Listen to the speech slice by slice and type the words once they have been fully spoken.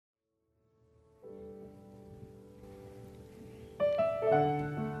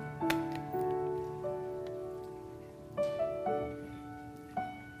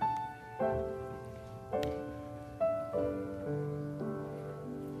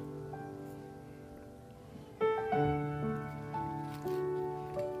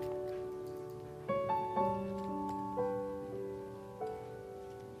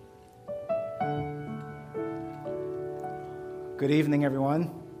Good evening, everyone.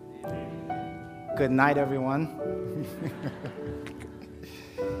 Good night, everyone.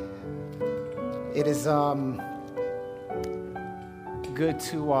 It is good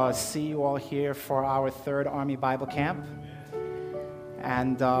to see you all here for our third Army Bible Camp.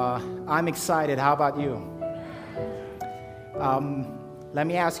 And I'm excited. How about you? Let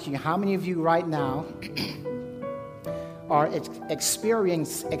me ask you, how many of you right now are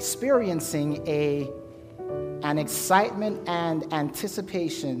experiencing an excitement and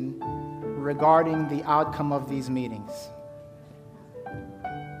anticipation regarding the outcome of these meetings?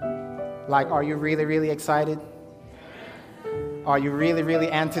 Like, are you really, really excited? Are you really,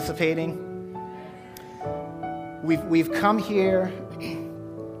 really anticipating? We've come here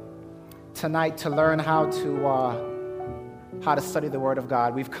tonight to learn how to study the Word of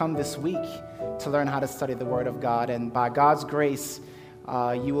God. We've come this week to learn how to study the Word of God, and by God's grace,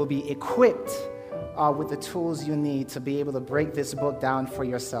 you will be equipped with the tools you need to be able to break this book down for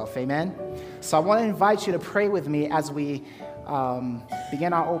yourself. Amen? So I want to invite you to pray with me as we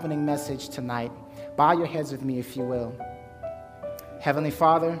begin our opening message tonight. Bow your heads with me, if you will. Heavenly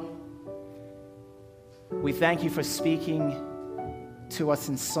Father, we thank you for speaking to us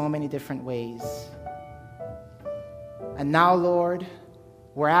in so many different ways. And now, Lord,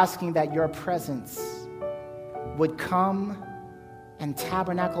 we're asking that your presence would come and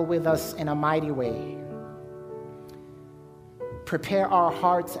tabernacle with us in a mighty way. Prepare our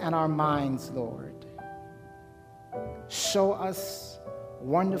hearts and our minds, Lord. Show us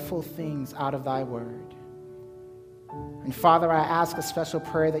wonderful things out of thy word. And Father, I ask a special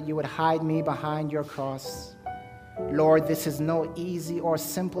prayer that you would hide me behind your cross. Lord, this is no easy or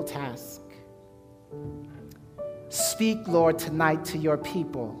simple task. Speak, Lord, tonight to your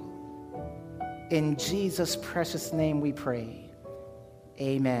people. In Jesus' precious name we pray.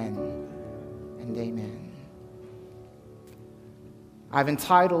 Amen and amen. I've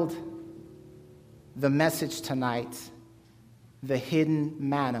entitled the message tonight, The Hidden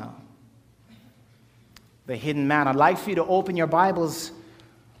Manna. The Hidden Manna. I'd like for you to open your Bibles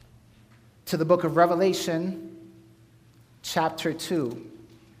to the book of Revelation, chapter 2.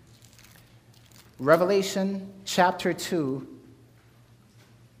 Revelation, chapter 2,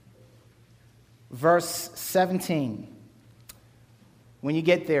 verse 17. When you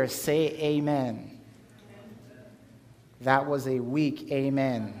get there, say amen. That was a weak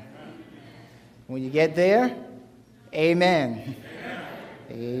amen. When you get there, amen.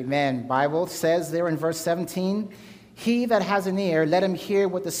 Amen. Bible says there in verse 17, he that has an ear, let him hear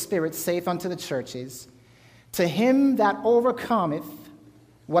what the Spirit saith unto the churches. To him that overcometh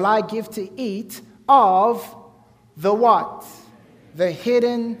will I give to eat of the what? The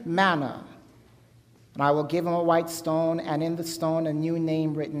hidden manna. And I will give him a white stone, and in the stone a new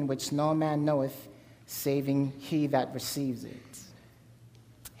name written, which no man knoweth, saving he that receives it.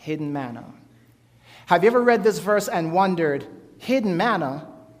 Hidden manna. Have you ever read this verse and wondered, hidden manna,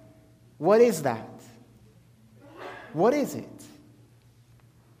 what is that? What is it?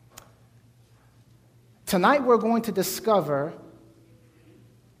 Tonight we're going to discover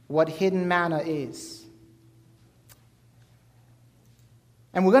what hidden manna is.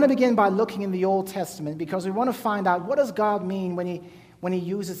 And we're going to begin by looking in the Old Testament because we want to find out, what does God mean when he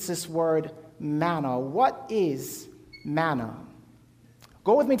uses this word manna? What is manna?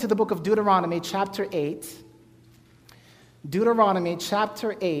 Go with me to the book of Deuteronomy chapter 8. Deuteronomy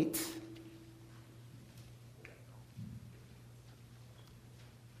chapter 8.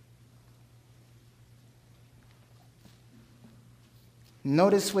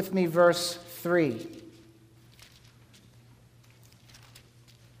 Notice with me verse 3.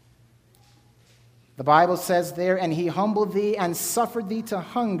 The Bible says there, and he humbled thee and suffered thee to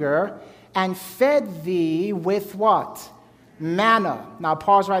hunger and fed thee with what? Manna. Now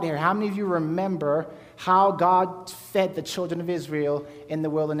pause right here. How many of you remember how God fed the children of Israel in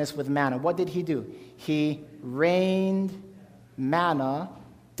the wilderness with manna? What did he do? He rained manna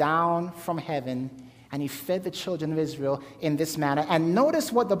down from heaven, and he fed the children of Israel in this manna. And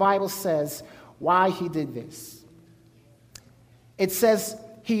notice what the Bible says why he did this. It says,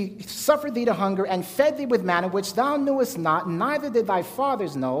 he suffered thee to hunger and fed thee with manna, which thou knewest not, neither did thy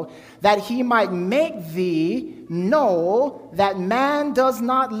fathers know, that he might make thee know that man does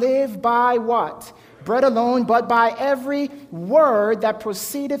not live by what? Bread alone, but by every word that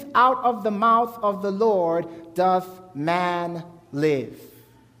proceedeth out of the mouth of the Lord doth man live.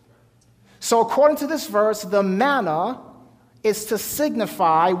 So according to this verse, the manna is to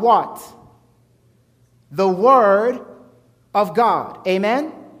signify what? The word of God.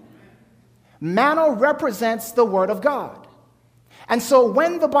 Amen? Manna represents the word of God. And so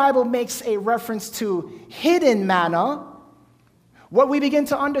when the Bible makes a reference to hidden manna, what we begin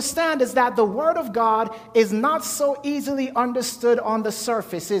to understand is that the Word of God is not so easily understood on the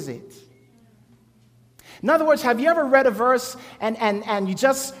surface, is it? In other words, have you ever read a verse and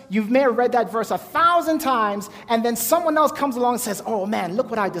you may have read that verse 1,000 times, and then someone else comes along and says, oh man, look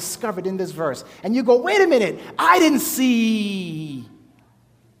what I discovered in this verse. And you go, wait a minute, I didn't see.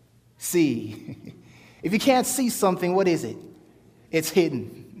 If you can't see something, what is it? It's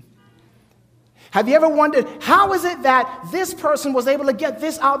hidden. Have you ever wondered, how is it that this person was able to get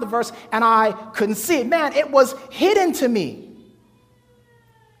this out of the verse and I couldn't see it? Man, it was hidden to me.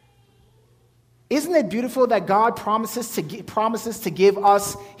 Isn't it beautiful that God promises to give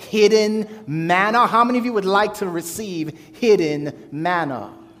us hidden manna? How many of you would like to receive hidden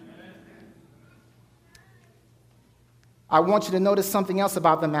manna? I want you to notice something else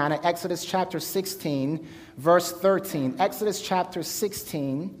about the manna. Exodus chapter 16, verse 13. Exodus chapter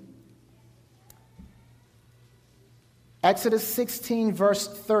 16. Exodus 16, verse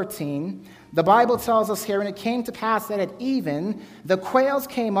 13. The Bible tells us here, and it came to pass that at even the quails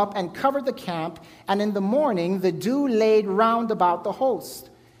came up and covered the camp, and in the morning the dew laid round about the host.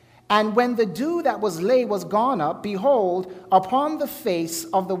 And when the dew that was laid was gone up, behold, upon the face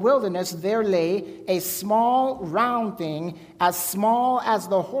of the wilderness there lay a small round thing, as small as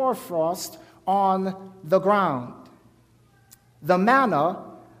the hoarfrost on the ground. The manna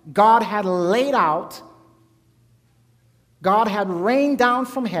God had laid out, God had rained down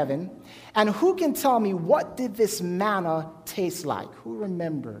from heaven. And who can tell me, what did this manna taste like? Who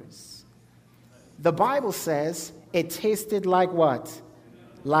remembers? The Bible says it tasted like what?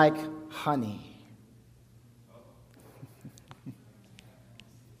 Like honey.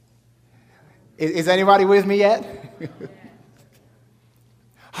 Is anybody with me yet?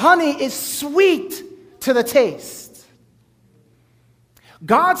 Honey is sweet to the taste.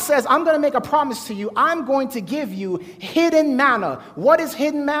 God says, I'm going to make a promise to you. I'm going to give you hidden manna. What is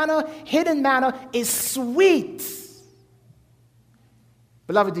hidden manna? Hidden manna is sweet.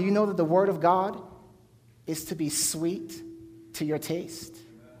 Beloved, do you know that the Word of God is to be sweet to your taste?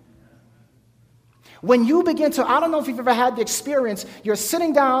 When you begin to, I don't know if you've ever had the experience, you're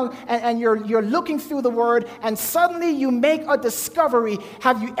sitting down and you're looking through the Word, and suddenly you make a discovery.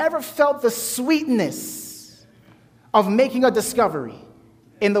 Have you ever felt the sweetness of making a discovery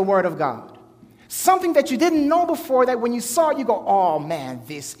in the Word of God? Something that you didn't know before, that when you saw it, you go, oh man,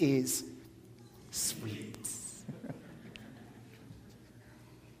 this is sweet.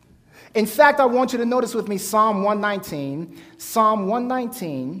 In fact, I want you to notice with me Psalm 119. Psalm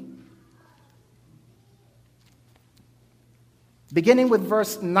 119, beginning with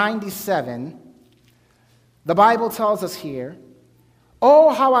verse 97, the Bible tells us here,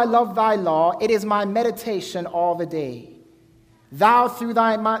 oh, how I love thy law, it is my meditation all the day. Thou, through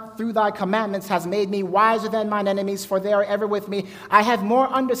thy commandments, hast made me wiser than mine enemies, for they are ever with me. I have more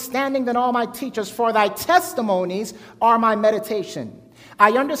understanding than all my teachers, for thy testimonies are my meditation.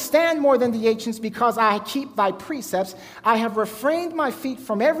 I understand more than the ancients, because I keep thy precepts. I have refrained my feet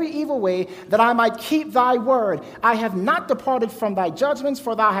from every evil way, that I might keep thy word. I have not departed from thy judgments,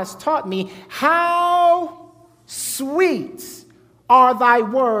 for thou hast taught me. How sweet are thy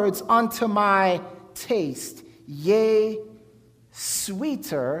words unto my taste, yea,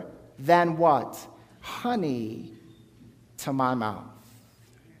 sweeter than what? Honey to my mouth.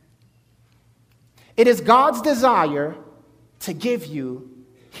 It is God's desire to give you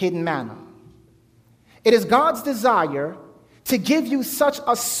hidden manna. It is God's desire to give you such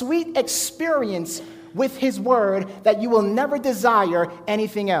a sweet experience with His Word that you will never desire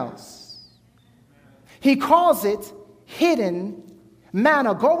anything else. He calls it hidden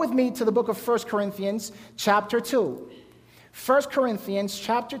manna. Go with me to the book of 1 Corinthians chapter 2. 1 Corinthians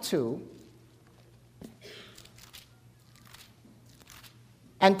chapter 2.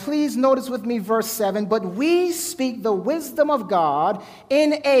 And please notice with me verse 7. But we speak the wisdom of God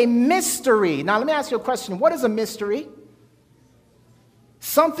in a mystery. Now let me ask you a question. What is a mystery?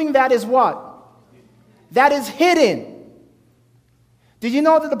 Something that is what? That is hidden. Did you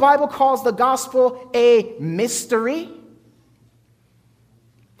know that the Bible calls the gospel a mystery?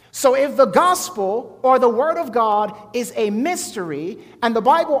 So if the gospel or the word of God is a mystery, and the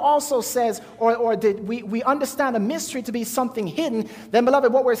Bible also says, we understand a mystery to be something hidden, then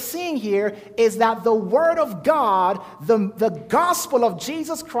beloved, what we're seeing here is that the word of God, the gospel of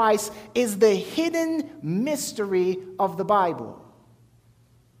Jesus Christ, is the hidden mystery of the Bible.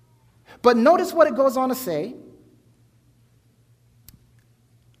 But notice what it goes on to say.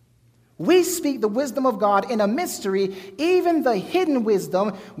 We speak the wisdom of God in a mystery, even the hidden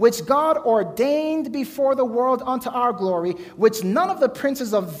wisdom, which God ordained before the world unto our glory, which none of the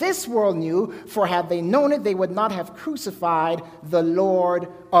princes of this world knew, for had they known it, they would not have crucified the Lord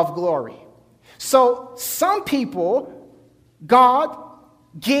of glory. So some people, God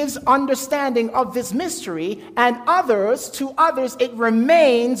gives understanding of this mystery, and to others, it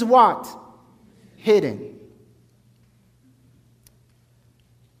remains what? Hidden.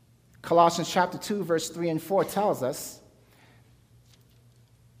 Colossians chapter 2, verse 3 and 4 tells us,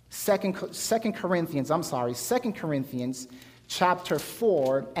 2 Corinthians chapter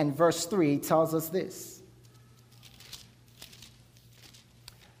 4 and verse 3 tells us this.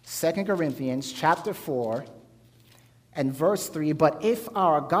 2 Corinthians chapter 4 and verse 3, but if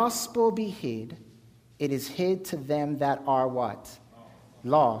our gospel be hid, it is hid to them that are what?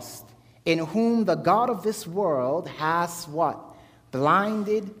 Lost, in whom the God of this world has what?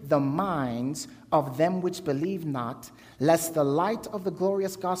 Blinded the minds of them which believe not, lest the light of the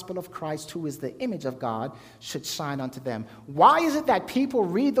glorious gospel of Christ, who is the image of God, should shine unto them. Why is it that people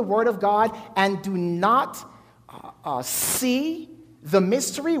read the word of God and do not see the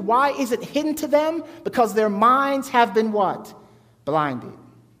mystery? Why is it hidden to them? Because their minds have been what? Blinded.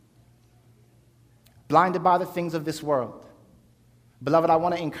 Blinded by the things of this world. Beloved, I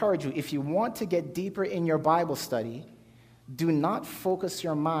want to encourage you, if you want to get deeper in your Bible study, do not focus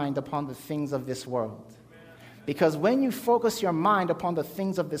your mind upon the things of this world. Because when you focus your mind upon the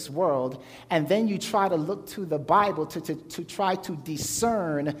things of this world, and then you try to look to the Bible to try to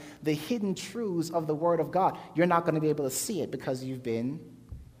discern the hidden truths of the Word of God, you're not going to be able to see it because you've been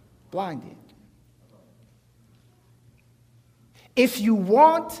blinded. If you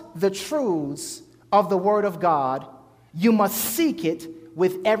want the truths of the Word of God, you must seek it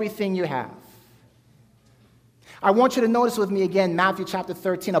with everything you have. I want you to notice with me again Matthew chapter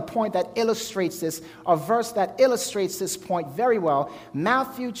 13, a point that illustrates this, a verse that illustrates this point very well.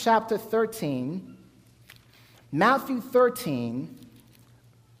 Matthew chapter 13,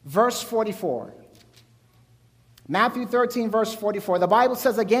 verse 44. Matthew 13, verse 44. The Bible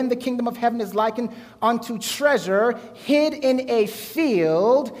says, again, the kingdom of heaven is likened unto treasure hid in a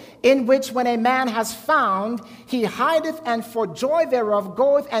field, in which when a man has found, he hideth, and for joy thereof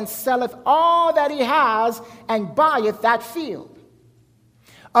goeth and selleth all that he has, and buyeth that field.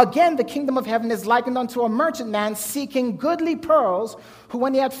 Again, the kingdom of heaven is likened unto a merchant man seeking goodly pearls, who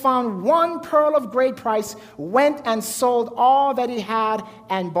when he had found one pearl of great price, went and sold all that he had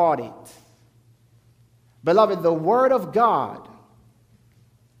and bought it. Beloved, the Word of God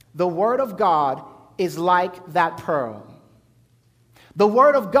is like that pearl. The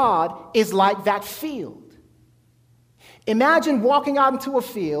Word of God is like that field. Imagine walking out into a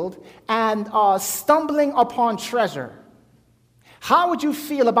field and stumbling upon treasure. How would you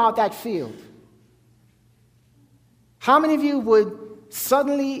feel about that field? How many of you would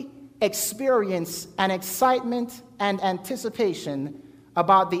suddenly experience an excitement and anticipation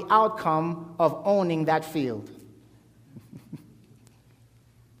about the outcome of owning that field?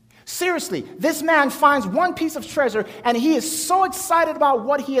 Seriously, this man finds one piece of treasure, and he is so excited about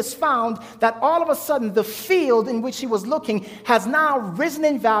what he has found that all of a sudden the field in which he was looking has now risen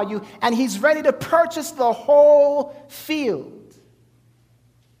in value, and he's ready to purchase the whole field.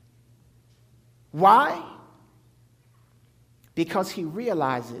 Why? Because he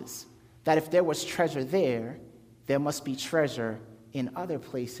realizes that if there was treasure there, there must be treasure in other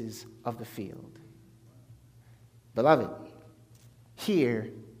places of the field. Beloved, here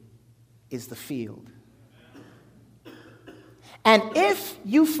is the field. And if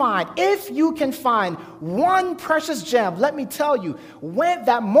you can find one precious gem, let me tell you, when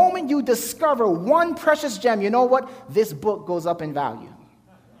that moment you discover one precious gem, you know what? This book goes up in value.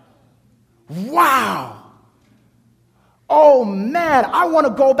 Wow! Oh man, I want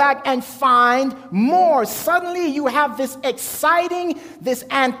to go back and find more. Suddenly you have this exciting, this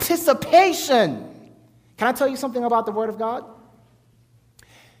anticipation. Can I tell you something about the Word of God?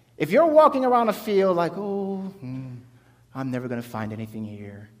 If you're walking around a field like, I'm never going to find anything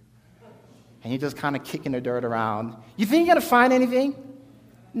here, and you're just kind of kicking the dirt around, you think you're going to find anything?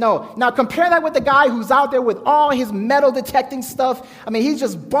 No. Now compare that with the guy who's out there with all his metal detecting stuff. I mean, he's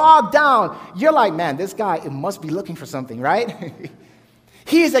just bogged down. You're like, man, this guy, it must be looking for something, right?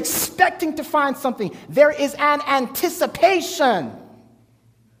 He is expecting to find something. There is an anticipation.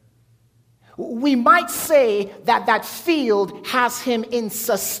 We might say that that field has him in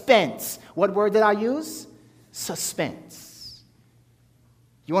suspense. What word did I use? Suspense.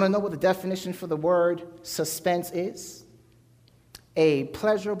 You want to know what the definition for the word suspense is? A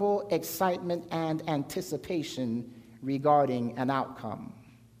pleasurable excitement and anticipation regarding an outcome.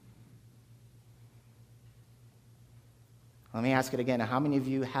 Let me ask it again. How many of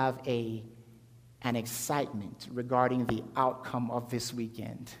you have an excitement regarding the outcome of this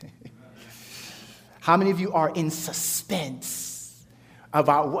weekend? How many of you are in suspense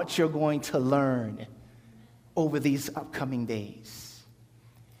about what you're going to learn over these upcoming days?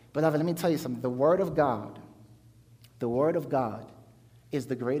 Beloved, let me tell you something. The Word of God is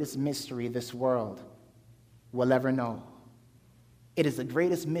the greatest mystery this world will ever know. It is the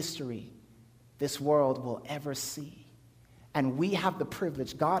greatest mystery this world will ever see. And we have the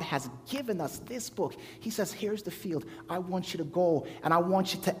privilege. God has given us this book. He says, here's the field. I want you to go, and I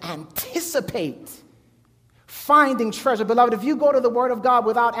want you to anticipate finding treasure. Beloved, if you go to the Word of God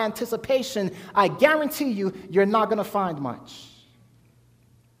without anticipation, I guarantee you, you're not going to find much.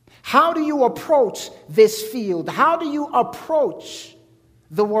 How do you approach this field? How do you approach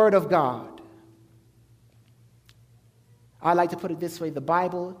the Word of God? I like to put it this way. The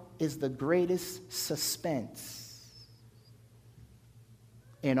Bible is the greatest suspense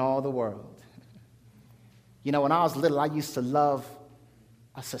in all the world. You know, when I was little, I used to love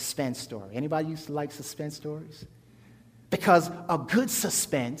a suspense story. Anybody used to like suspense stories? Because a good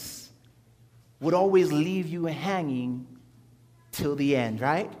suspense would always leave you hanging till the end,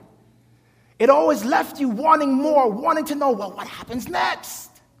 right? It always left you wanting more, wanting to know, well, what happens next?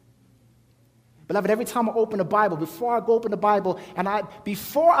 Beloved, every time I open the Bible, before I go open the Bible,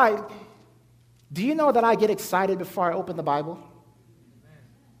 do you know that I get excited before I open the Bible?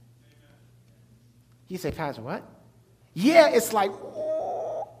 You say, Pastor, what? Yeah, it's like,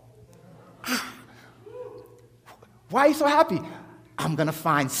 oh. Why are you so happy? I'm going to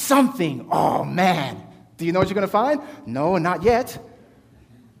find something. Oh, man. Do you know what you're going to find? No, not yet.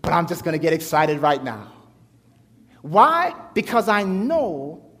 But I'm just going to get excited right now. Why? Because I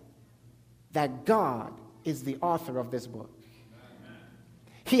know that God is the author of this book.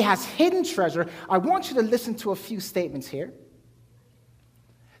 He has hidden treasure. I want you to listen to a few statements here.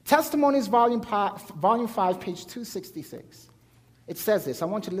 Testimonies, volume 5, page 266. It says this. I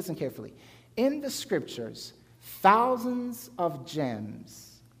want you to listen carefully. In the Scriptures, thousands of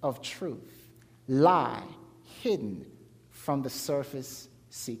gems of truth lie hidden from the surface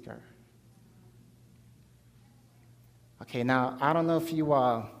seeker. Okay, now, I don't know if you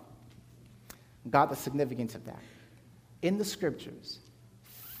got the significance of that. In the Scriptures,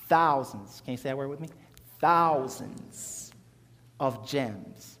 thousands, can you say that word with me? Thousands of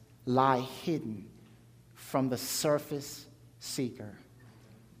gems lie hidden from the surface seeker.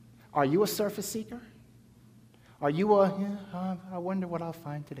 Are you a surface seeker? Are you I wonder what I'll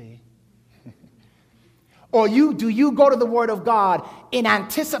find today? Or do you go to the Word of God in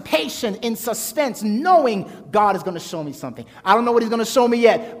anticipation, in suspense, knowing God is going to show me something? I don't know what He's going to show me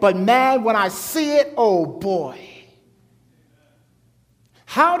yet, but man, when I see it, oh boy.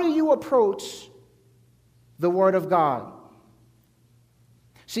 How do you approach the Word of God?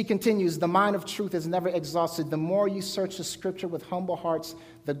 She continues, the mind of truth is never exhausted. The more you search the Scripture with humble hearts,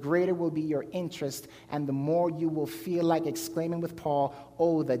 the greater will be your interest, and the more you will feel like exclaiming with Paul,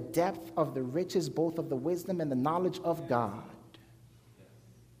 oh, the depth of the riches, both of the wisdom and the knowledge of God.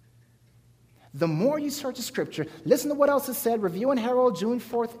 The more you search the Scripture, listen to what else is said. Review and Herald, June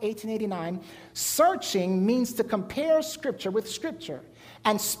 4th, 1889. Searching means to compare Scripture with Scripture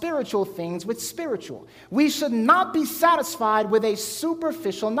and spiritual things with spiritual. We should not be satisfied with a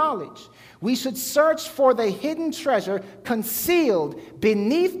superficial knowledge. We should search for the hidden treasure concealed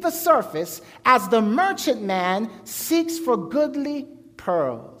beneath the surface as the merchantman seeks for goodly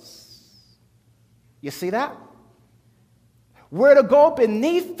pearls. You see that? We're to go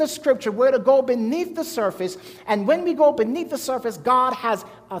beneath the Scripture. We're to go beneath the surface. And when we go beneath the surface, God has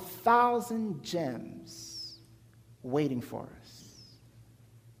 1,000 gems waiting for us.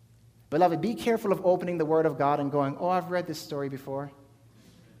 Beloved, be careful of opening the Word of God and going, oh, I've read this story before.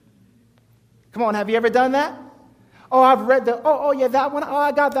 Come on, have you ever done that? Oh, I've read yeah, that one. Oh,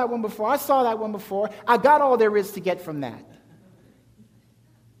 I got that one before. I saw that one before. I got all there is to get from that.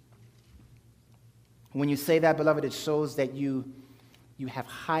 When you say that, beloved, it shows that you have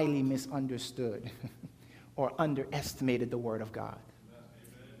highly misunderstood or underestimated the Word of God.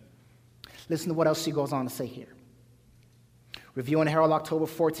 Listen to what else she goes on to say here. Review and Herald, October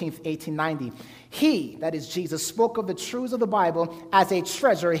 14th, 1890. He, that is Jesus, spoke of the truths of the Bible as a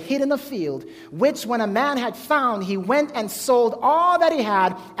treasure hid in a field, which when a man had found, he went and sold all that he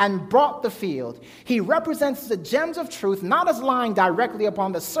had and bought the field. He represents the gems of truth not as lying directly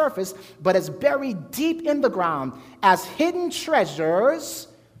upon the surface, but as buried deep in the ground, as hidden treasures,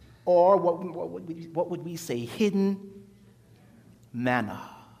 or what would we say? Hidden manna.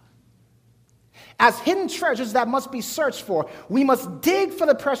 As hidden treasures that must be searched for, we must dig for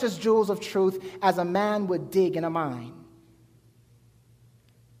the precious jewels of truth as a man would dig in a mine.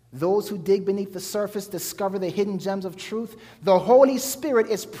 Those who dig beneath the surface discover the hidden gems of truth. The Holy Spirit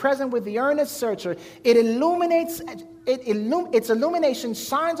is present with the earnest searcher. Its illumination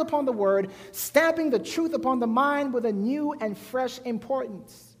shines upon the word, stamping the truth upon the mind with a new and fresh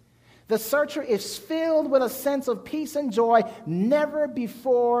importance. The searcher is filled with a sense of peace and joy never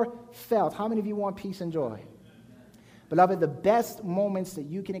before felt. How many of you want peace and joy? Beloved, the best moments that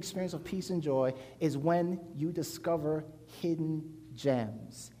you can experience of peace and joy is when you discover hidden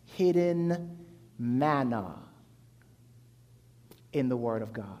gems, hidden manna in the Word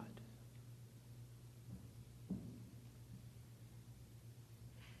of God.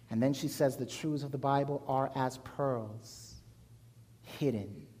 And then she says the truths of the Bible are as pearls,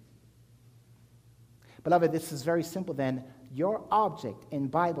 hidden. Beloved, this is very simple then. Your object in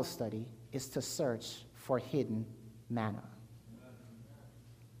Bible study is to search for hidden manna.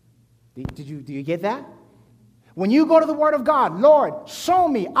 Do you get that? When you go to the Word of God, Lord, show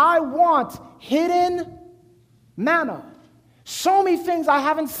me, I want hidden manna. Show me things I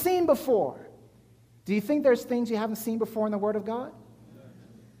haven't seen before. Do you think there's things you haven't seen before in the Word of God?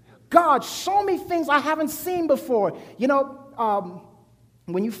 God, show me things I haven't seen before. You know,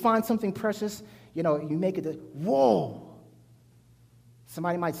 when you find something precious, you know, you make it, whoa.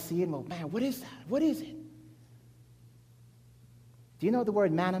 Somebody might see it and go, man, what is that? What is it? Do you know what the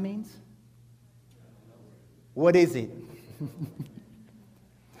word manna means? What is it?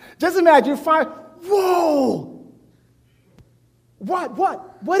 Just imagine you find, whoa!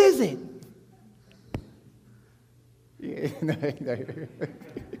 What is it?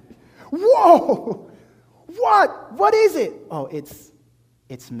 Whoa! What is it? Oh,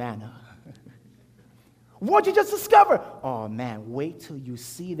 it's manna. What'd you just discover? Oh man, wait till you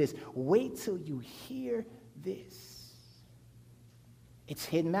see this. Wait till you hear this. It's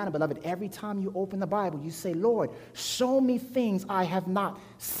hidden manna, beloved. Every time you open the Bible, you say, Lord, show me things I have not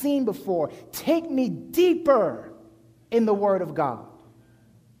seen before. Take me deeper in the Word of God.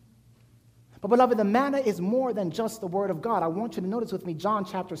 But beloved, the manna is more than just the Word of God. I want you to notice with me John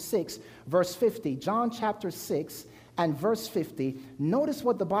chapter 6, verse 50. John chapter 6 and verse 50. Notice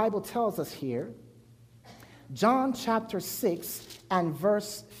what the Bible tells us here. John chapter 6 and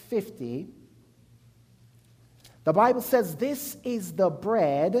verse 50. The Bible says, this is the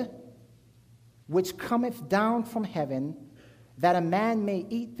bread which cometh down from heaven, that a man may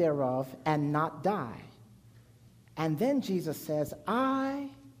eat thereof and not die. And then Jesus says, I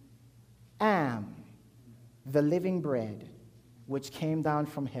am the living bread which came down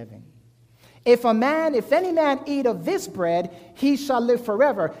from heaven. If any man eat of this bread, he shall live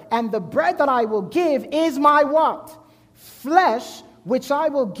forever. And the bread that I will give is my what? Flesh, which I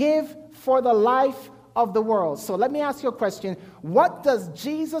will give for the life of the world. So let me ask you a question. What does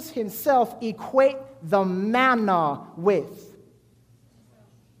Jesus himself equate the manna with?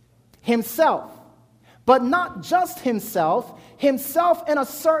 Himself. But not just himself. Himself in a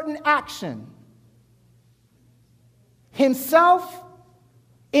certain action. Himself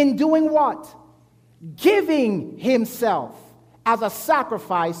in doing what? Giving himself as a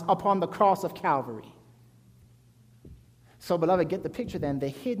sacrifice upon the cross of Calvary. So, beloved, get the picture then. The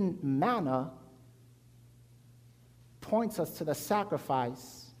hidden manna points us to the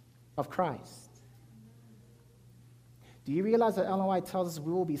sacrifice of Christ. Do you realize that Ellen White tells us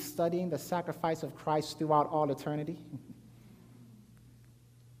we will be studying the sacrifice of Christ throughout all eternity?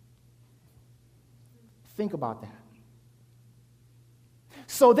 Think about that.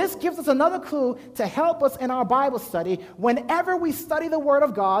 So this gives us another clue to help us in our Bible study. Whenever we study the Word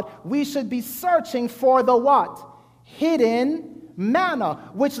of God, we should be searching for the what? Hidden manna,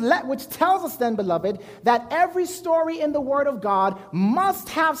 which tells us then, beloved, that every story in the Word of God must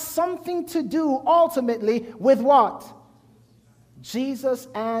have something to do ultimately with what? Jesus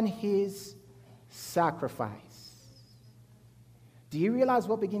and his sacrifice. Do you realize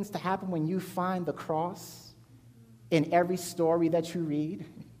what begins to happen when you find the cross in every story that you read?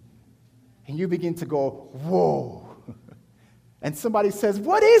 And you begin to go, whoa. And somebody says,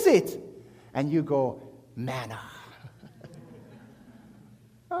 what is it? And you go, manna.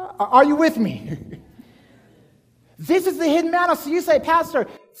 Are you with me? This is the hidden manna. So you say, Pastor,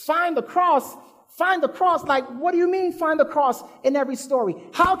 find the cross. Find the cross. Like, what do you mean find the cross in every story?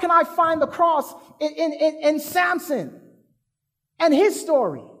 How can I find the cross in Samson and his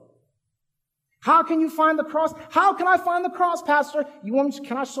story? How can you find the cross? How can I find the cross, Pastor?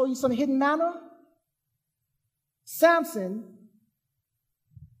 Can I show you some hidden manna? Samson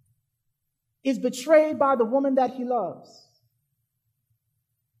is betrayed by the woman that he loves.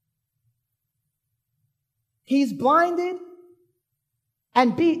 He's blinded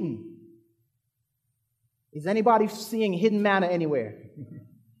and beaten. Is anybody seeing hidden manna anywhere?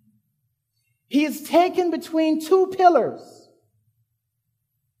 He is taken between two pillars.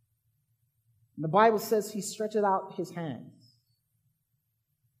 The Bible says he stretches out his hands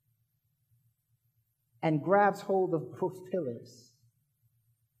and grabs hold of both pillars.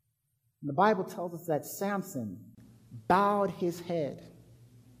 And the Bible tells us that Samson bowed his head.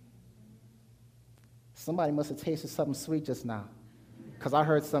 Somebody must have tasted something sweet just now, because I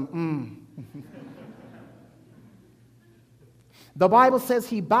heard some The Bible says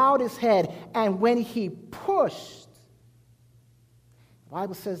he bowed his head, and when he pushed, the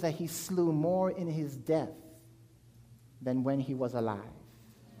Bible says that he slew more in his death than when he was alive.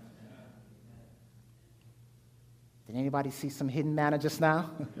 Did anybody see some hidden manna just now?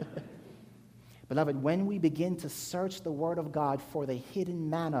 Beloved, when we begin to search the Word of God for the hidden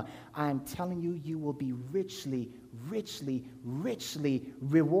manna, I am telling you, you will be richly, richly, richly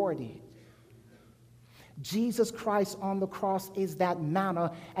rewarded. Jesus Christ on the cross is that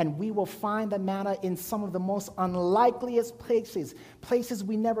manna, and we will find the manna in some of the most unlikeliest places, places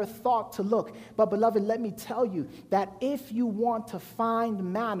we never thought to look. But beloved, let me tell you that if you want to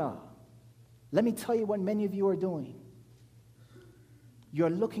find manna, let me tell you what many of you are doing. You're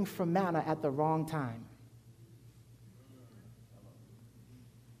looking for manna at the wrong time.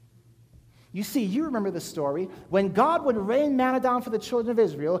 You see, you remember the story. When God would rain manna down for the children of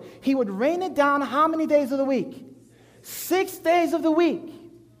Israel, he would rain it down how many days of the week? 6 days of the week.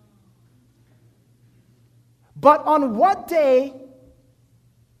 But on what day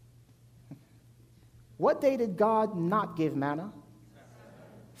did God not give manna?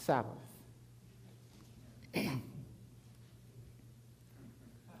 Sabbath.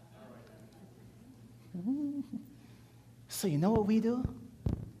 So you know what we do?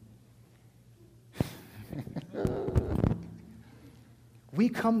 We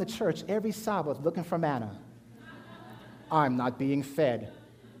come to church every Sabbath looking for manna. I'm not being fed.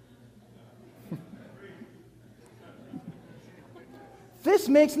 This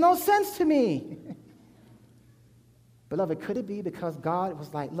makes no sense to me. Beloved, could it be because God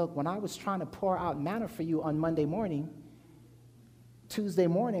was like, look, when I was trying to pour out manna for you on Monday morning, Tuesday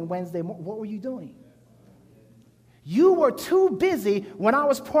morning, Wednesday morning, what were you doing? You were too busy when I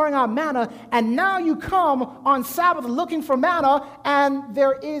was pouring out manna, and now you come on Sabbath looking for manna, and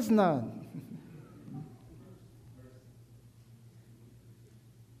there is none.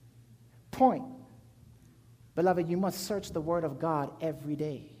 Point. Beloved, you must search the Word of God every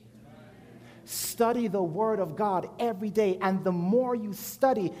day. Study the Word of God every day, and the more you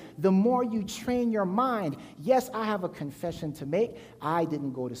study, the more you train your mind. Yes, I have a confession to make. I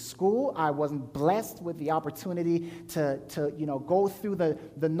didn't go to school. I wasn't blessed with the opportunity to go through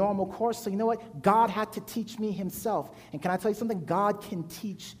the normal course. So you know what? God had to teach me himself. And can I tell you something? God can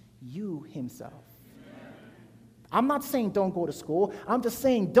teach you himself. I'm not saying don't go to school. I'm just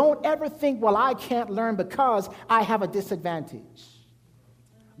saying don't ever think, well, I can't learn because I have a disadvantage.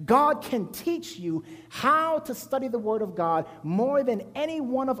 God can teach you how to study the Word of God more than any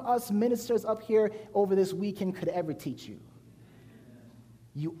one of us ministers up here over this weekend could ever teach you.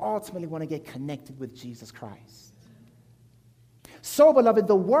 You ultimately want to get connected with Jesus Christ. So, beloved,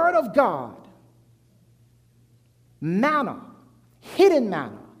 the Word of God, manna, hidden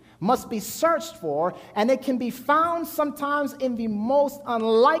manna, must be searched for, and it can be found sometimes in the most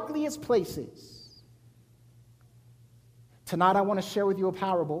unlikeliest places. Tonight, I want to share with you a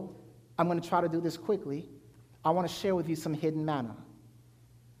parable. I'm going to try to do this quickly. I want to share with you some hidden manna.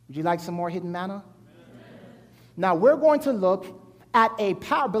 Would you like some more hidden manna? Amen. Now, we're going to look at a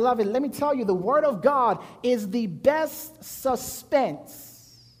parable. Beloved, let me tell you, the Word of God is the best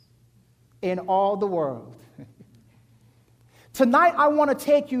suspense in all the world. Tonight, I want to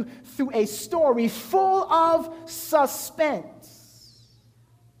take you through a story full of suspense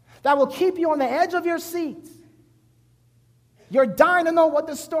that will keep you on the edge of your seat. You're dying to know what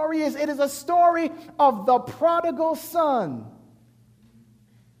the story is. It is a story of the prodigal son.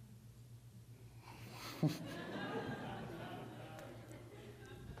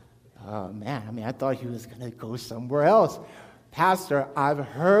 Oh, man, I thought he was going to go somewhere else. Pastor, I've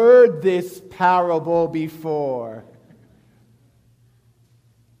heard this parable before.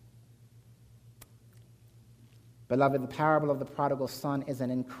 Beloved, the parable of the prodigal son is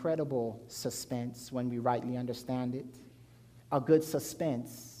an incredible suspense when we rightly understand it. A good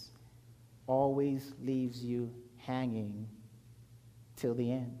suspense always leaves you hanging till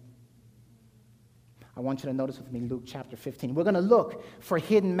the end. I want you to notice with me Luke chapter 15. We're going to look for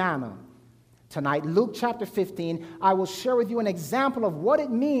hidden manna tonight. Luke chapter 15, I will share with you an example of what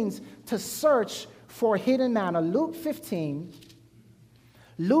it means to search for hidden manna. Luke 15,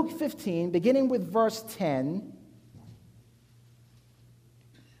 beginning with verse 10.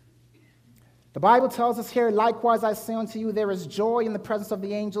 The Bible tells us here, likewise I say unto you, there is joy in the presence of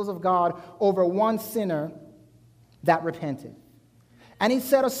the angels of God over one sinner that repented. And he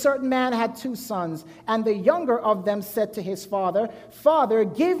said, a certain man had 2 sons, and the younger of them said to his father, Father,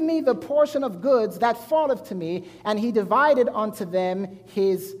 give me the portion of goods that falleth to me. And he divided unto them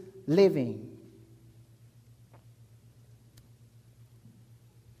his living.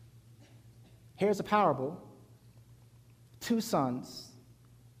 Here's a parable. 2 sons.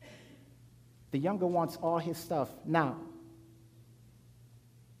 The younger wants all his stuff now.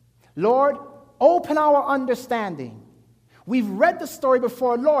 Lord, open our understanding. We've read the story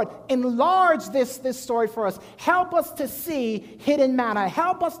before. Lord, enlarge this story for us. Help us to see hidden manna.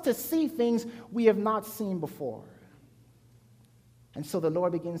 Help us to see things we have not seen before. And so the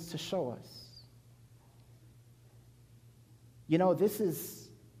Lord begins to show us. You know, this is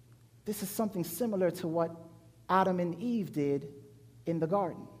something similar to what Adam and Eve did in the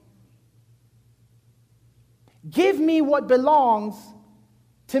garden. Give me what belongs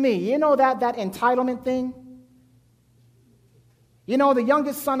to me. You know that entitlement thing? You know, the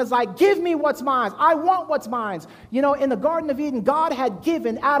youngest son is like, give me what's mine. I want what's mine. You know, in the Garden of Eden, God had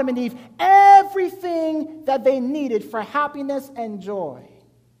given Adam and Eve everything that they needed for happiness and joy.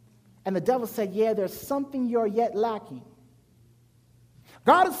 And the devil said, yeah, there's something you're yet lacking.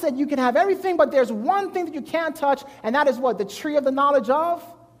 God has said you can have everything, but there's one thing that you can't touch, and that is what? The tree of the knowledge of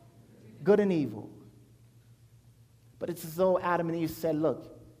good and evil. But it's as though Adam and Eve said,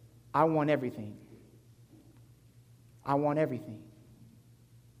 look, I want everything. I want everything.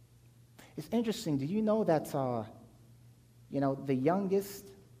 It's interesting. Do you know that, the youngest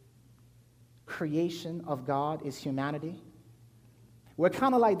creation of God is humanity? We're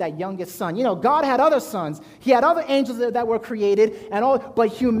kind of like that youngest son. You know, God had other sons. He had other angels that were created, and all, but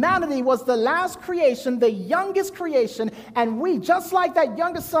humanity was the last creation, the youngest creation, and we, just like that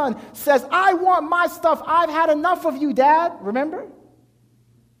youngest son, says, I want my stuff. I've had enough of you, Dad. Remember?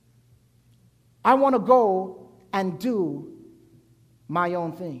 I want to go and do my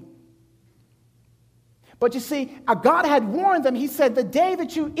own thing. But you see, God had warned them. He said, the day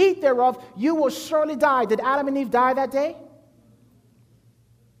that you eat thereof, you will surely die. Did Adam and Eve die that day?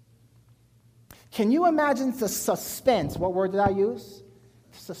 Can you imagine the suspense? What word did I use?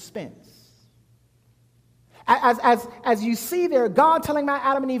 Suspense. As you see there, God telling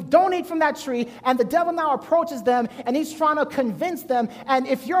Adam and Eve, don't eat from that tree, and the devil now approaches them, and he's trying to convince them. And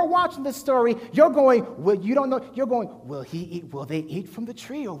if you're watching this story, you're going, well, you don't know, you're going, will they eat from the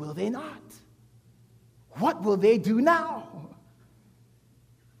tree, or will they not? What will they do now?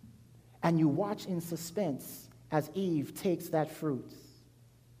 And you watch in suspense as Eve takes that fruit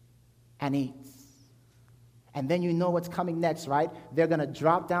and eats. And then you know what's coming next, right? They're going to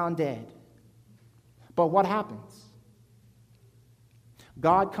drop down dead. But what happens?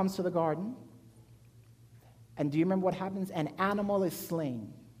 God comes to the garden, and do you remember what happens? An animal is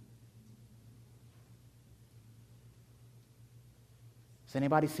slain. Does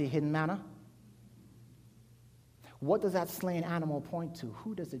anybody see hidden manna? What does that slain animal point to?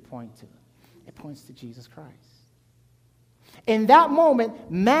 Who does it point to? It points to Jesus Christ. In that moment,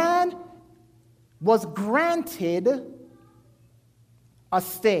 man was granted a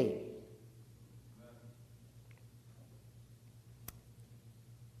stay.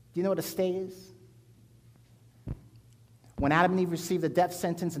 Do you know what a stay is? When Adam and Eve received the death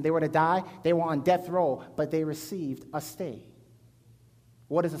sentence and they were to die, they were on death row, but they received a stay.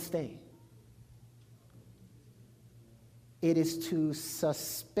 What is a stay? It is to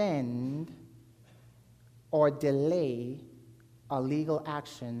suspend or delay a legal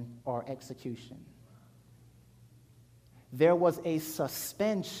action or execution. There was a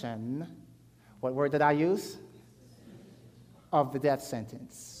suspension, what word did I use? Of the death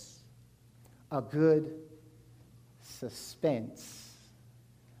sentence. A good suspense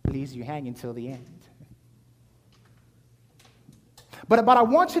leaves you hanging till the end. But I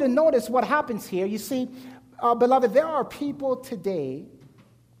want you to notice what happens here. You see, beloved, there are people today.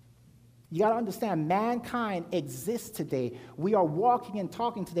 You got to understand, mankind exists today. We are walking and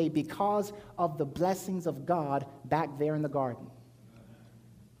talking today because of the blessings of God back there in the garden.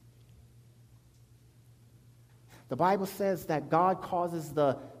 The Bible says that God causes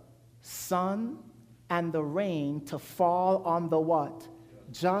the sun and the rain to fall on the what?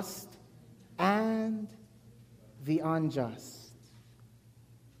 Just and the unjust.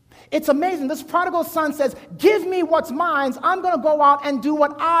 It's amazing. This prodigal son says, give me what's mine. I'm going to go out and do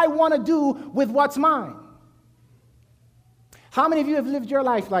what I want to do with what's mine. How many of you have lived your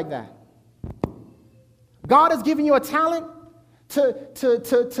life like that? God has given you a talent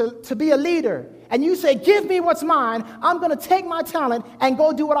to be a leader. and you say, give me what's mine, I'm going to take my talent and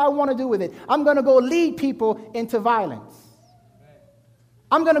go do what I want to do with it. I'm going to go lead people into violence.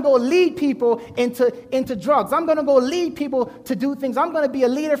 I'm going to go lead people into drugs. I'm going to go lead people to do things. I'm going to be a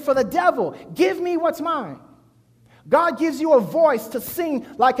leader for the devil. Give me what's mine. God gives you a voice to sing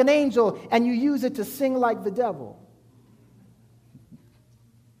like an angel, and you use it to sing like the devil.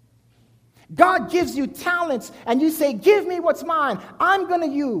 God gives you talents, and you say, give me what's mine. I'm going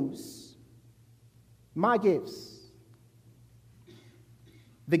to use my gifts,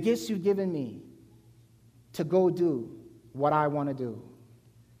 the gifts you've given me, to go do what I want to do.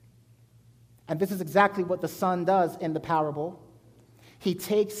 And this is exactly what the son does in the parable. He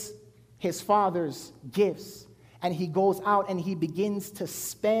takes his father's gifts and he goes out and he begins to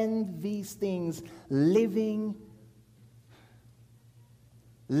spend these things living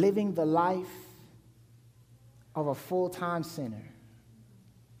the life of a full-time sinner.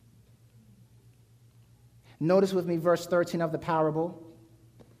 Notice with me verse 13 of the parable.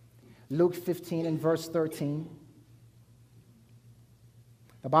 Luke 15 and verse 13.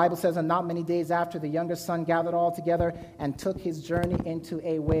 The Bible says, and not many days after, the younger son gathered all together and took his journey into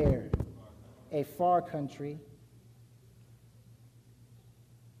a where? A far country.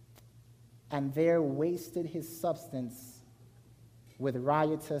 And there wasted his substance with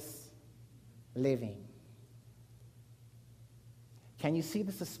riotous living. Can you see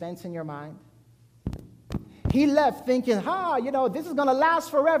the suspense in your mind? He left thinking, this is going to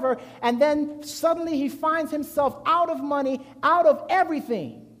last forever. And then suddenly he finds himself out of money, out of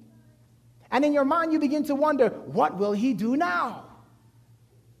everything. And in your mind, you begin to wonder, what will he do now?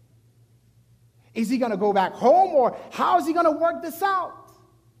 Is he going to go back home, or how is he going to work this out?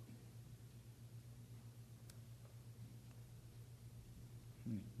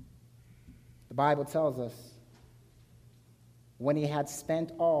 The Bible tells us, when he had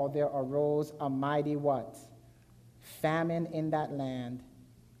spent all, there arose a mighty what? Famine in that land,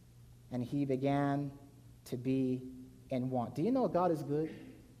 and he began to be in want. Do you know God is good?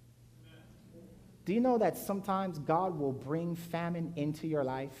 Do you know that sometimes God will bring famine into your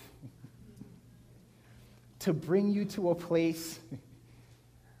life to bring you to a place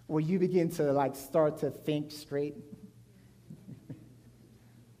where you begin to start to think straight?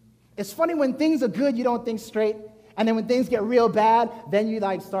 It's funny, when things are good, you don't think straight, and then when things get real bad, then you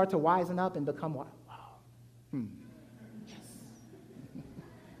start to wisen up and become what? Wow.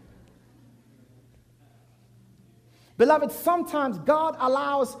 Beloved, sometimes God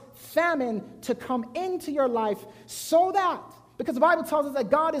allows famine to come into your life so that, because the Bible tells us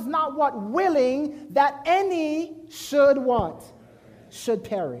that God is not what? Willing that any should what? Should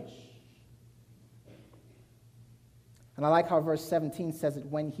perish. And I like how verse 17 says it,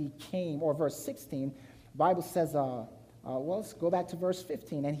 when he came, or verse 16, the Bible says, let's go back to verse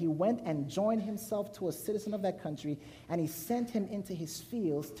 15. And he went and joined himself to a citizen of that country, and he sent him into his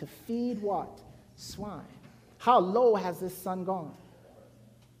fields to feed what? Swine. How low has this son gone?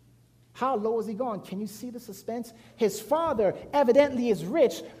 How low has he gone? Can you see the suspense? His father evidently is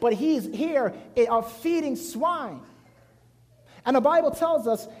rich, but he's here feeding swine. And the Bible tells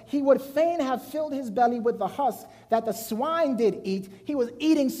us he would fain have filled his belly with the husk that the swine did eat. He was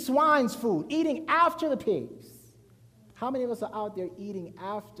eating swine's food, eating after the pigs. How many of us are out there eating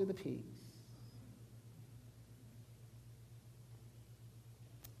after the pigs?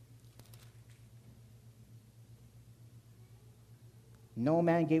 No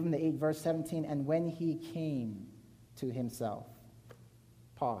man gave him to eat, verse 17, and when he came to himself.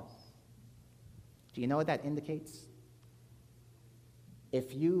 Pause. Do you know what that indicates?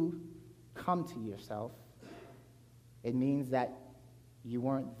 If you come to yourself, it means that you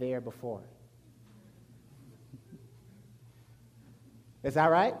weren't there before. Is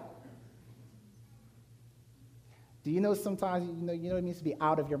that right? Do you know sometimes, you know what it means to be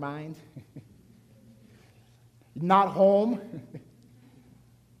out of your mind? Not home?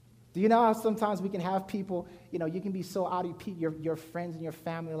 Do you know how sometimes we can have people, you can be so out of your friends and your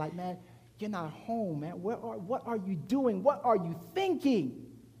family are like, man, you're not home, man. What are you doing? What are you thinking?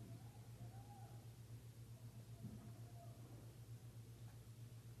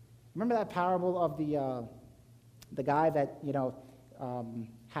 Remember that parable of the guy that,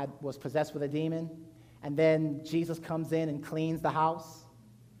 was possessed with a demon? And then Jesus comes in and cleans the house.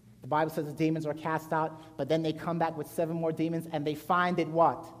 The Bible says the demons are cast out, but then they come back with 7 more demons, and they find it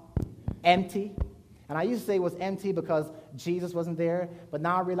what? Empty. And I used to say it was empty because Jesus wasn't there, but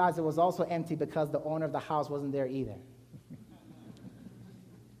now I realize it was also empty because the owner of the house wasn't there either.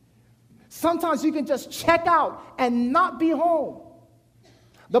 Sometimes you can just check out and not be home.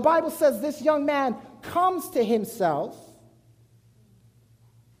 The Bible says this young man comes to himself,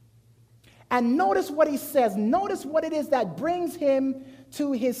 And notice what he says. Notice what it is that brings him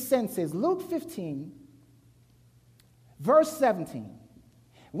to his senses. Luke 15, verse 17.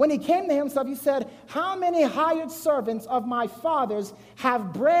 When he came to himself, he said, how many hired servants of my father's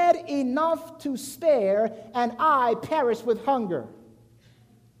have bread enough to spare, and I perish with hunger?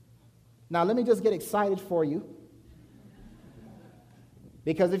 Now, let me just get excited for you.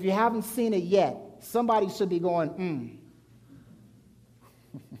 Because if you haven't seen it yet, somebody should be going,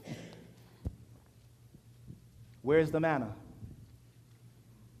 Where's the manna?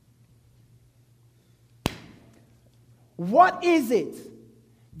 What is it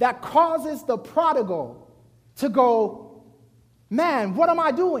that causes the prodigal to go, man, what am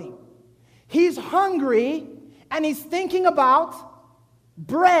I doing? He's hungry and he's thinking about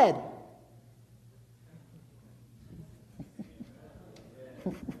bread.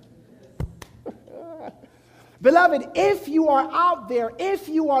 Beloved, if you are out there, if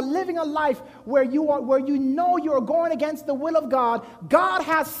you are living a life where you know you're going against the will of God, God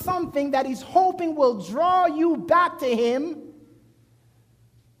has something that he's hoping will draw you back to him.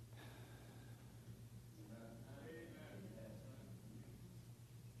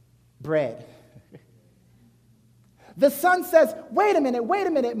 Bread. The son says, wait a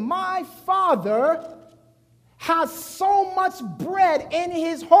minute, my father has so much bread in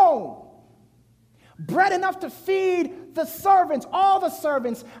his home. Bread enough to feed the servants, all the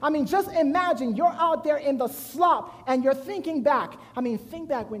servants. I mean, just imagine you're out there in the slop and you're thinking back. I mean, think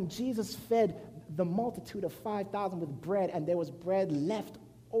back when Jesus fed the multitude of 5,000 with bread and there was bread left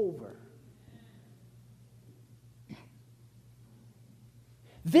over.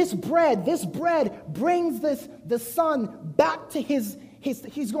 This bread brings the son back to his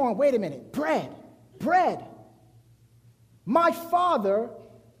he's going, wait a minute, bread. My father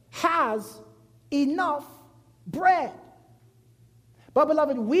has enough bread. But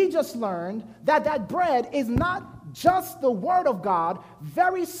beloved, we just learned that bread is not just the word of God.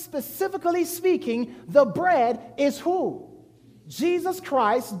 Very specifically speaking, the bread is who? Jesus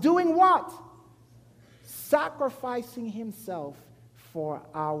Christ doing what? Sacrificing himself for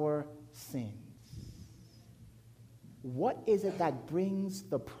our sins. What is it that brings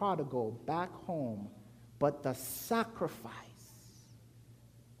the prodigal back home but the sacrifice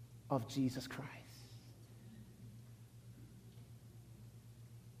of Jesus Christ?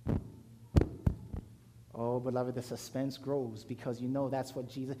 Oh, beloved, the suspense grows because you know that's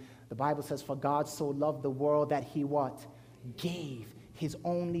what the Bible says, for God so loved the world that he what? Gave his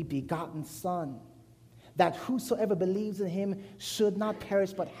only begotten son, that whosoever believes in him should not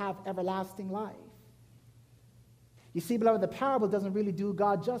perish but have everlasting life. You see, beloved, the parable doesn't really do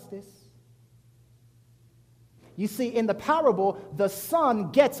God justice. You see, in the parable, the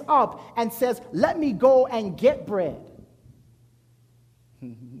son gets up and says, let me go and get bread.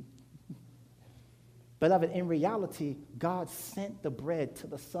 Beloved, in reality, God sent the bread to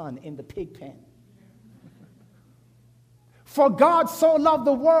the son in the pig pen. For God so loved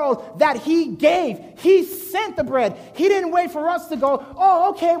the world that he gave. He sent the bread. He didn't wait for us to go, oh,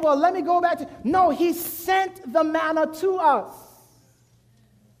 okay, well, let me go back to... No, he sent the manna to us.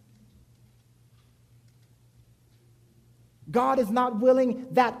 God is not willing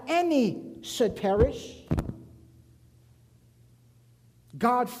that any should perish.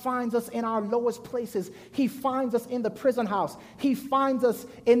 God finds us in our lowest places. He finds us in the prison house. He finds us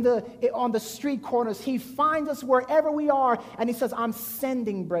on the street corners. He finds us wherever we are, and he says, I'm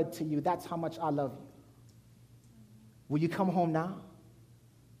sending bread to you. That's how much I love you. Will you come home now?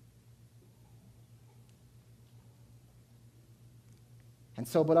 And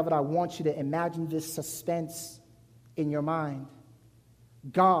so, beloved, I want you to imagine this suspense in your mind.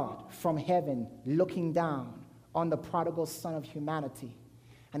 God from heaven looking down on the prodigal son of humanity.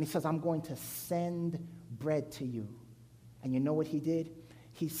 And he says, I'm going to send bread to you. And you know what he did?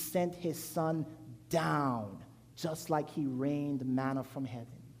 He sent his son down, just like he rained manna from heaven.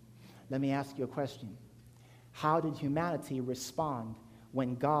 Let me ask you a question. How did humanity respond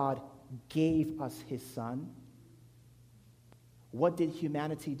when God gave us his son? What did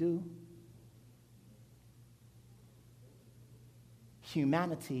humanity do?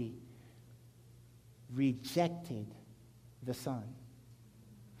 Humanity rejected the son.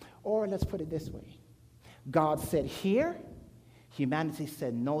 Or let's put it this way. God said here, humanity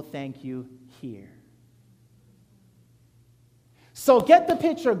said no thank you here. So get the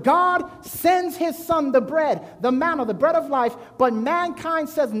picture. God sends his son the bread, the manna, the bread of life, but mankind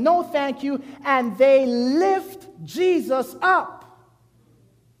says no thank you, and they lift Jesus up.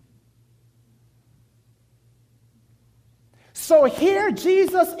 So here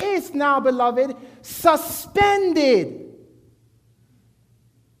Jesus is now, beloved, suspended.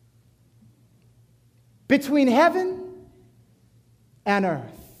 between heaven and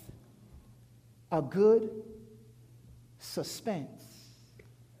earth. A good suspense.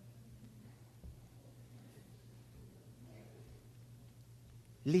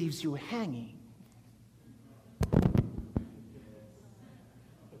 Leaves you hanging.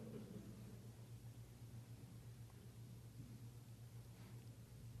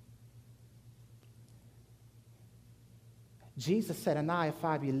 Jesus said, "And I, if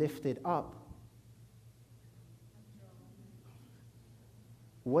I be lifted up."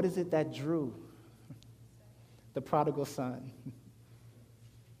 What is it that drew the prodigal son?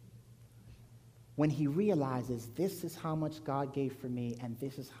 When he realizes this is how much God gave for me and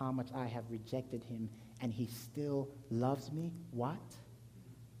this is how much I have rejected him and he still loves me, what?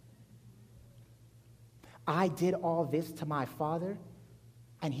 I did all this to my father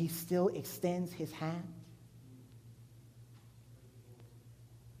and he still extends his hand?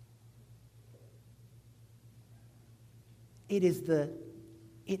 It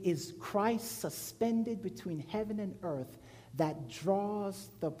is Christ suspended between heaven and earth that draws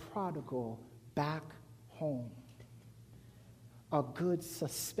the prodigal back home. A good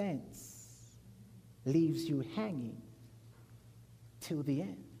suspense leaves you hanging till the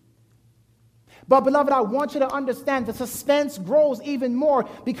end. But beloved, I want you to understand the suspense grows even more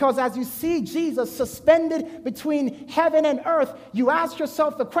because as you see Jesus suspended between heaven and earth, you ask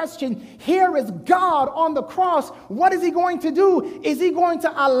yourself the question, here is God on the cross. What is he going to do? Is he going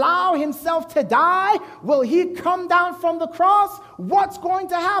to allow himself to die? Will he come down from the cross? What's going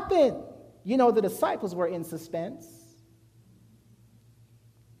to happen? You know, the disciples were in suspense.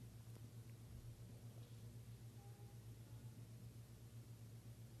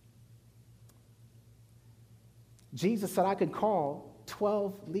 Jesus said, I could call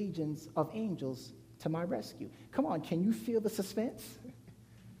 12 legions of angels to my rescue. Come on, can you feel the suspense?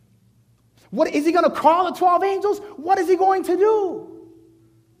 What is he going to call the 12 angels? What is he going to do?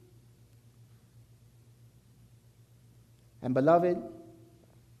 And beloved,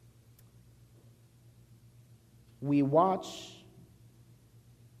 we watch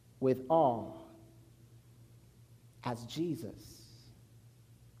with awe as Jesus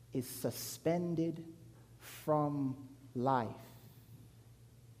is suspended from life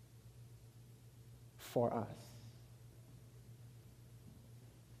for us.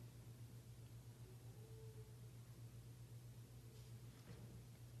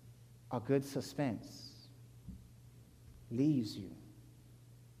 A good suspense leaves you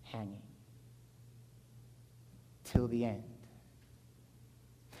hanging till the end.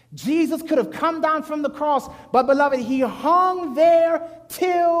 Jesus could have come down from the cross, but beloved, he hung there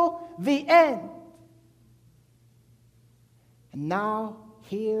till the end. And now,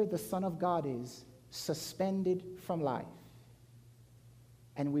 here the Son of God is suspended from life.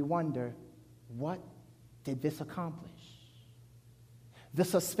 And we wonder, what did this accomplish? The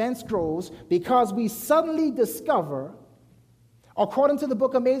suspense grows because we suddenly discover, according to the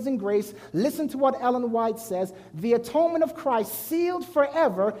book Amazing Grace, listen to what Ellen White says, the atonement of Christ sealed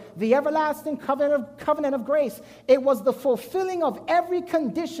forever the everlasting covenant of grace. It was the fulfilling of every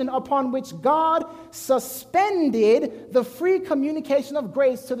condition upon which God suspended the free communication of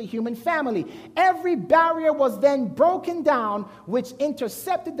grace to the human family. Every barrier was then broken down, which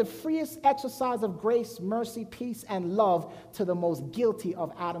intercepted the freest exercise of grace, mercy, peace, and love to the most guilty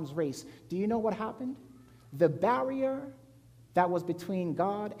of Adam's race. Do you know what happened? The barrier that was between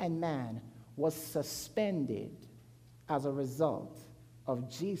God and man was suspended as a result of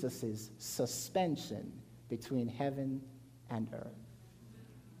Jesus' suspension between heaven and earth.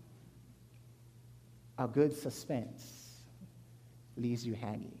 A good suspense leaves you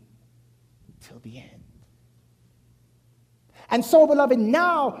hanging till the end. And so, beloved,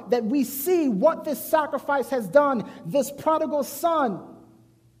 now that we see what this sacrifice has done, this prodigal son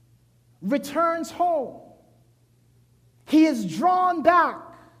returns home. He is drawn back.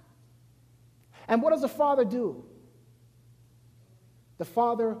 And what does the father do? The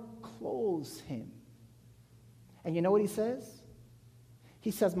father clothes him. And you know what he says?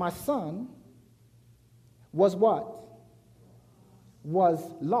 He says, my son was what? Was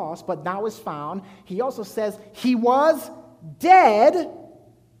lost, but now is found. He also says he was dead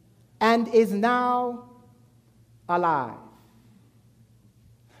and is now alive.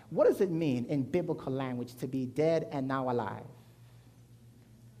 What does it mean in biblical language to be dead and now alive?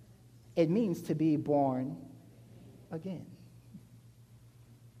 It means to be born again.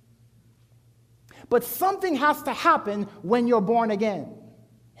 But something has to happen when you're born again.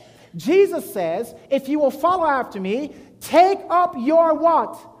 Jesus says, if you will follow after me, take up your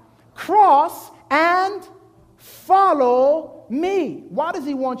what? Cross and follow me. Why does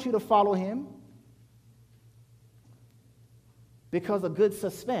he want you to follow him? Because a good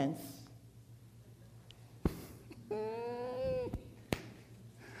suspense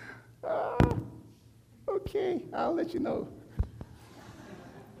okay, I'll let you know.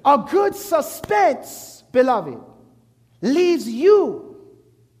 A good suspense, beloved, leaves you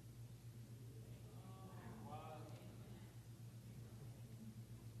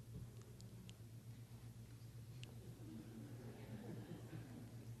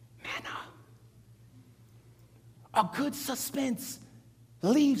Manna. A good suspense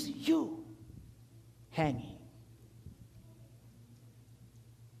leaves you hanging.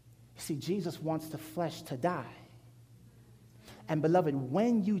 See, Jesus wants the flesh to die. And beloved,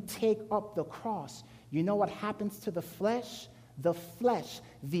 when you take up the cross, you know what happens to the flesh? The flesh,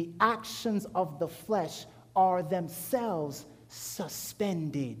 the actions of the flesh are themselves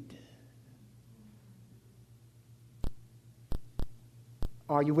suspended.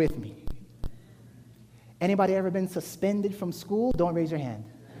 Are you with me? Anybody ever been suspended from school? Don't raise your hand.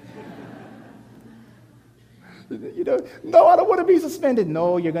 No, I don't want to be suspended.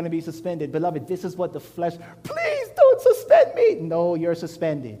 No, you're going to be suspended. Beloved, this is what the flesh, please don't suspend me. No, you're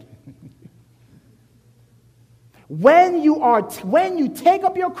suspended. When you take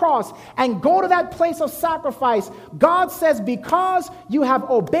up your cross and go to that place of sacrifice, God says, because you have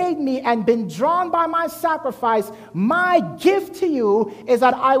obeyed me and been drawn by my sacrifice, my gift to you is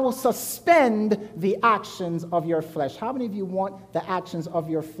that I will suspend the actions of your flesh. How many of you want the actions of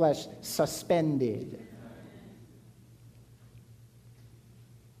your flesh suspended?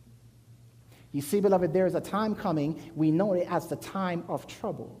 You see, beloved, there is a time coming, we know it as the time of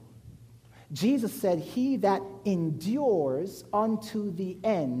trouble. Jesus said, he that endures unto the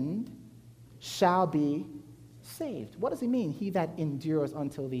end shall be saved. What does he mean, he that endures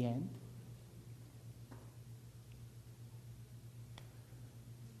until the end?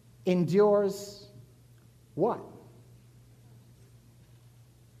 Endures what?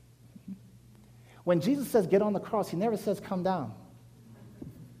 When Jesus says get on the cross, he never says come down.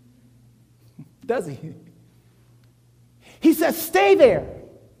 Does he? He says, stay there.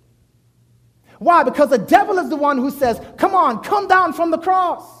 Why? Because the devil is the one who says, come on, come down from the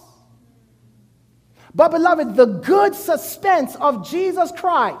cross. But beloved, the good suspense of Jesus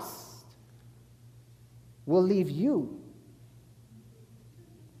Christ will leave you.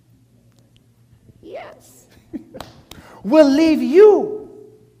 Yes. Will leave you.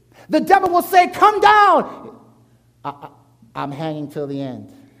 The devil will say, come down. I'm hanging till the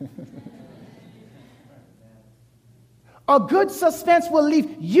end. A good suspense will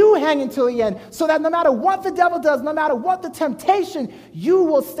leave you hanging till the end, so that no matter what the devil does, no matter what the temptation, you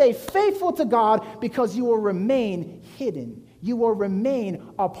will stay faithful to God because you will remain hidden. You will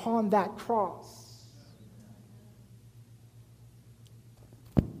remain upon that cross.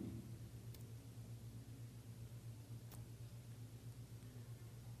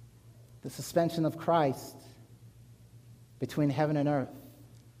 The suspension of Christ between heaven and earth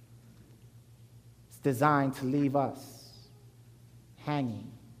is designed to leave us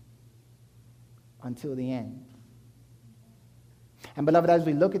hanging until the end. And beloved, as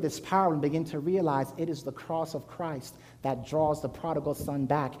we look at this parable and begin to realize it is the cross of Christ that draws the prodigal son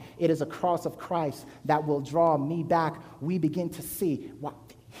back. It is a cross of Christ that will draw me back. We begin to see what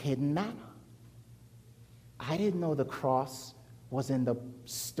hidden manna. I didn't know the cross was in the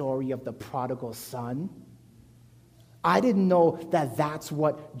story of the prodigal son. I didn't know that that's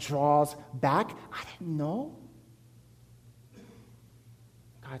what draws back. I didn't know.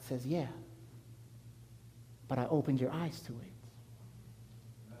 God says, yeah, but I opened your eyes to it.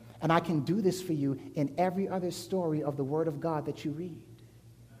 And I can do this for you in every other story of the Word of God that you read.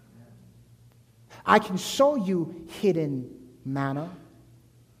 I can show you hidden manna.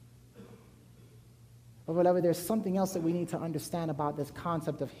 But beloved, there's something else that we need to understand about this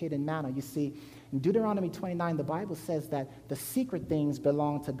concept of hidden manna. You see, in Deuteronomy 29, the Bible says that the secret things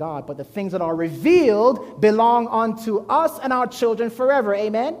belong to God, but the things that are revealed belong unto us and our children forever.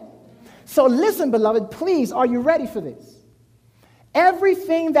 Amen? So listen, beloved, please, are you ready for this?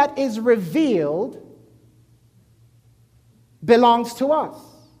 Everything that is revealed belongs to us.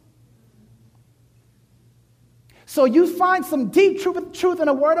 So you find some deep truth in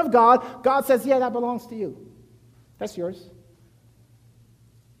the Word of God, God says, yeah, that belongs to you. That's yours.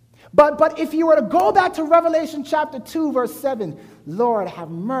 But if you were to go back to Revelation chapter 2, verse 7, Lord, have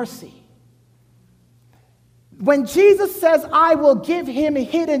mercy. When Jesus says, I will give him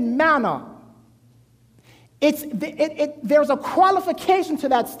hidden manna, there's a qualification to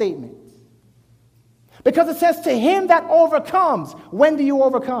that statement. Because it says, to him that overcomes. When do you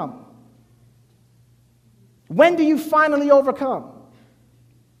overcome? When do you finally overcome?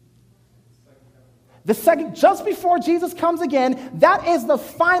 The second, just before Jesus comes again, that is the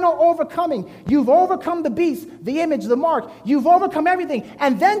final overcoming. You've overcome the beast, the image, the mark. You've overcome everything.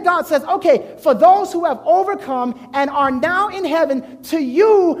 And then God says, okay, for those who have overcome and are now in heaven, to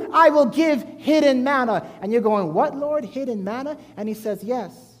you I will give hidden manna. And you're going, what, Lord, hidden manna? And he says,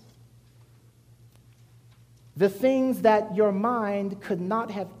 yes. The things that your mind could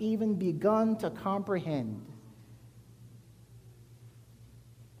not have even begun to comprehend.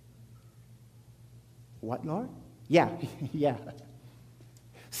 What, Lord? Yeah, yeah.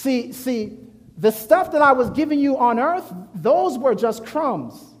 See, the stuff that I was giving you on earth, those were just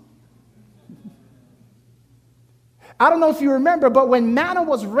crumbs. I don't know if you remember, but when manna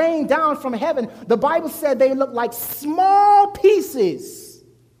was rained down from heaven, the Bible said they looked like small pieces,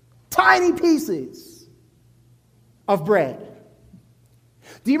 tiny pieces of bread.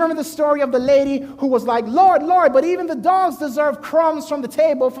 Do you remember the story of the lady who was like, Lord, Lord, but even the dogs deserve crumbs from the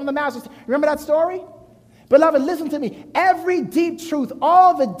table, from the master's table? Remember that story? Beloved, listen to me. Every deep truth,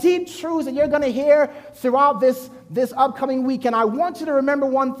 all the deep truths that you're going to hear throughout this upcoming week, and I want you to remember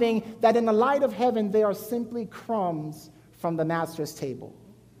one thing, that in the light of heaven, they are simply crumbs from the master's table.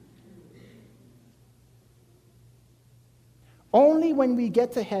 Only when we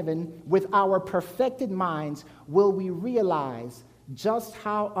get to heaven with our perfected minds will we realize just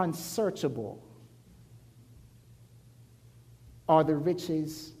how unsearchable are the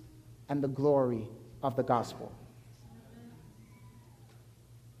riches and the glory of the gospel.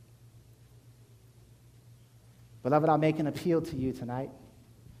 Beloved, I'll make an appeal to you tonight.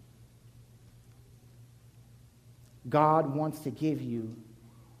 God wants to give you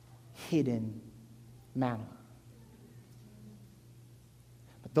hidden manna.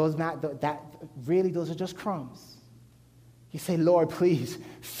 But those are just crumbs. You say, Lord, please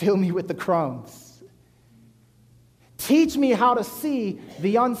fill me with the crumbs. Teach me how to see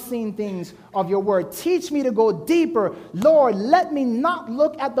the unseen things of your word. Teach me to go deeper. Lord, let me not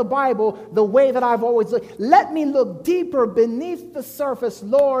look at the Bible the way that I've always looked. Let me look deeper beneath the surface.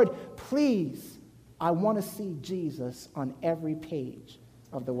 Lord, please, I want to see Jesus on every page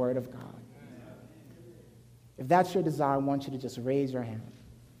of the Word of God. If that's your desire, I want you to just raise your hand.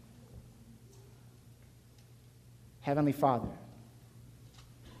 Heavenly Father,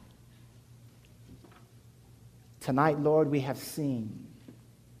 tonight, Lord, we have seen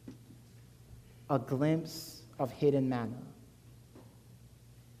a glimpse of hidden manna.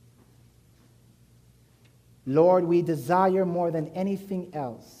 Lord, we desire more than anything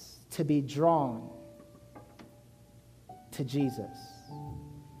else to be drawn to Jesus.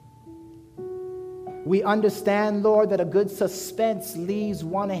 We understand, Lord, that a good suspense leaves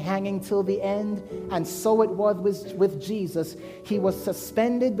one hanging till the end, and so it was with Jesus. He was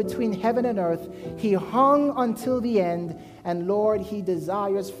suspended between heaven and earth. He hung until the end, and Lord, He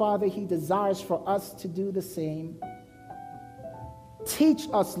desires, Father, He desires for us to do the same. Teach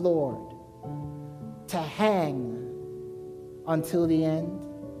us, Lord, to hang until the end.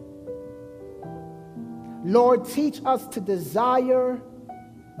 Lord, teach us to desire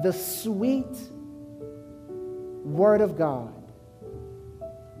the sweet Word of God.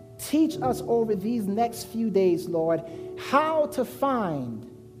 Teach us over these next few days, Lord, how to find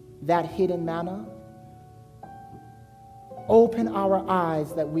that hidden manna. Open our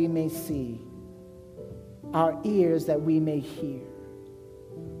eyes that we may see, our ears that we may hear.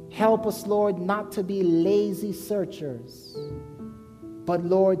 Help us, Lord, not to be lazy searchers, but,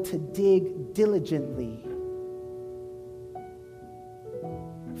 Lord, to dig diligently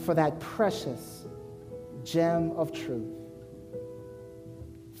for that precious gem of truth.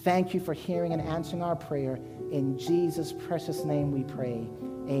 Thank you for hearing and answering our prayer. In Jesus' precious name we pray.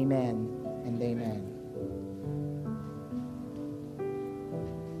 Amen and amen.